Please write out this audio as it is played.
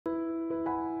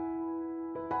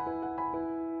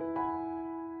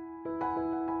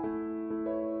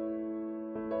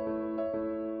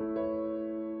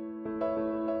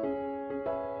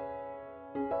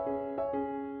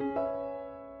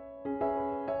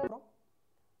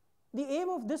The aim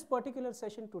of this particular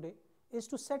session today is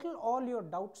to settle all your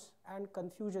doubts and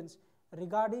confusions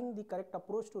regarding the correct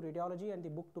approach to radiology and the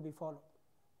book to be followed.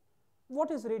 What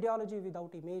is radiology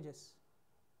without images?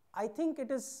 I think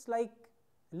it is like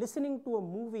listening to a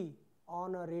movie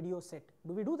on a radio set.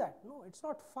 Do we do that? No, it's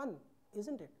not fun,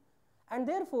 isn't it? And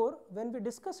therefore, when we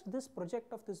discussed this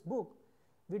project of this book,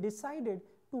 we decided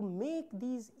to make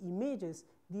these images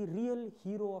the real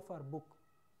hero of our book.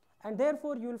 And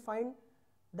therefore, you will find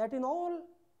that in all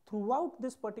throughout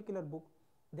this particular book,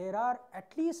 there are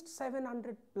at least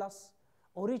 700 plus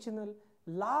original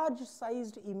large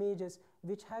sized images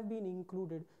which have been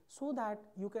included so that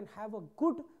you can have a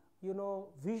good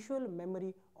visual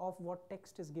memory of what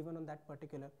text is given on that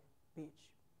particular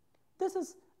page. This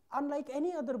is unlike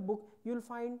any other book. You'll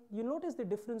notice the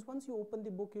difference. Once you open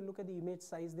the book, you look at the image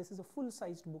size. This is a full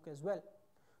sized book as well.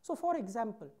 So for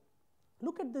example,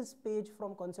 look at this page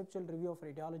from Conceptual Review of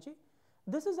Radiology.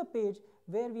 This is a page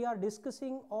where we are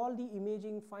discussing all the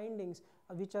imaging findings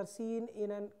which are seen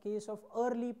in a case of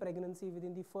early pregnancy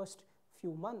within the first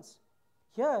few months.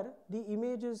 Here the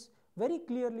image is very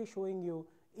clearly showing you.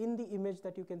 In the image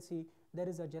that you can see, there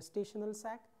is a gestational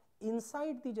sac.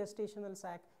 Inside the gestational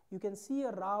sac, you can see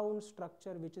a round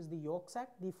structure which is the yolk sac,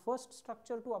 the first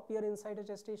structure to appear inside a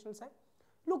gestational sac.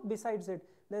 Look besides it,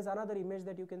 there is another image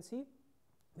that you can see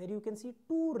where you can see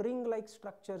two ring-like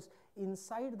structures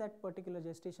inside that particular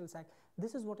gestational sac.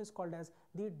 This is what is called as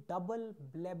the double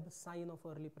bleb sign of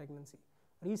early pregnancy.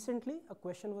 Recently, a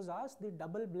question was asked, the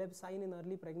double bleb sign in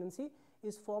early pregnancy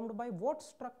is formed by what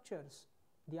structures?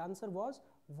 The answer was,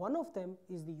 one of them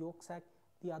is the yolk sac,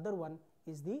 the other one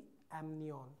is the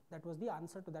amnion. That was the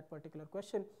answer to that particular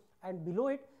question. And below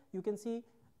it, you can see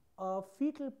a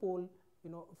fetal pole,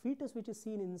 fetus which is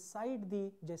seen inside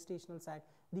the gestational sac.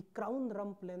 The crown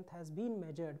rump length has been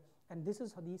measured, and this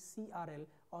is the CRL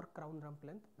or crown rump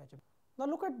length measurement. Now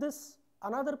look at this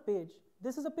another page.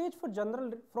 This is a page from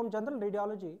general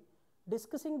radiology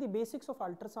discussing the basics of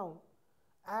ultrasound,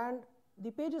 and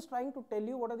the page is trying to tell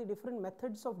you what are the different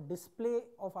methods of display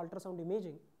of ultrasound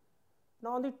imaging.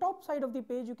 Now on the top side of the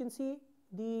page, you can see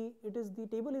the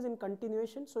table is in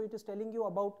continuation, so it is telling you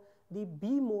about the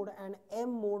B mode and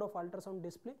M mode of ultrasound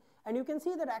display, and you can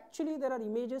see that actually there are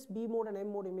images, B mode and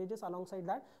M mode images alongside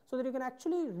that, so that you can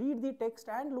actually read the text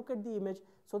and look at the image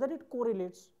so that it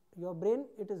correlates. Your brain,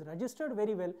 it is registered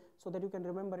very well so that you can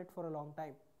remember it for a long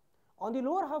time. On the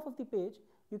lower half of the page,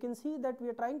 you can see that we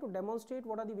are trying to demonstrate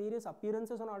what are the various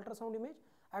appearances on ultrasound image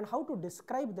and how to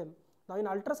describe them. Now in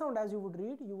ultrasound, as you would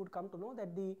read, you would come to know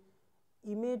that the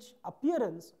image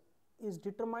appearance is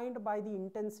determined by the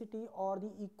intensity or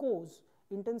the echoes,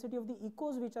 intensity of the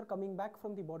echoes which are coming back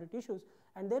from the body tissues,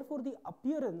 and therefore the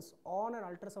appearance on an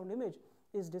ultrasound image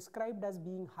is described as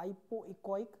being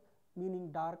hypoechoic,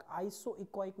 meaning dark,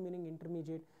 isoechoic meaning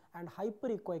intermediate, and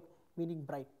hyperechoic meaning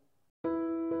bright.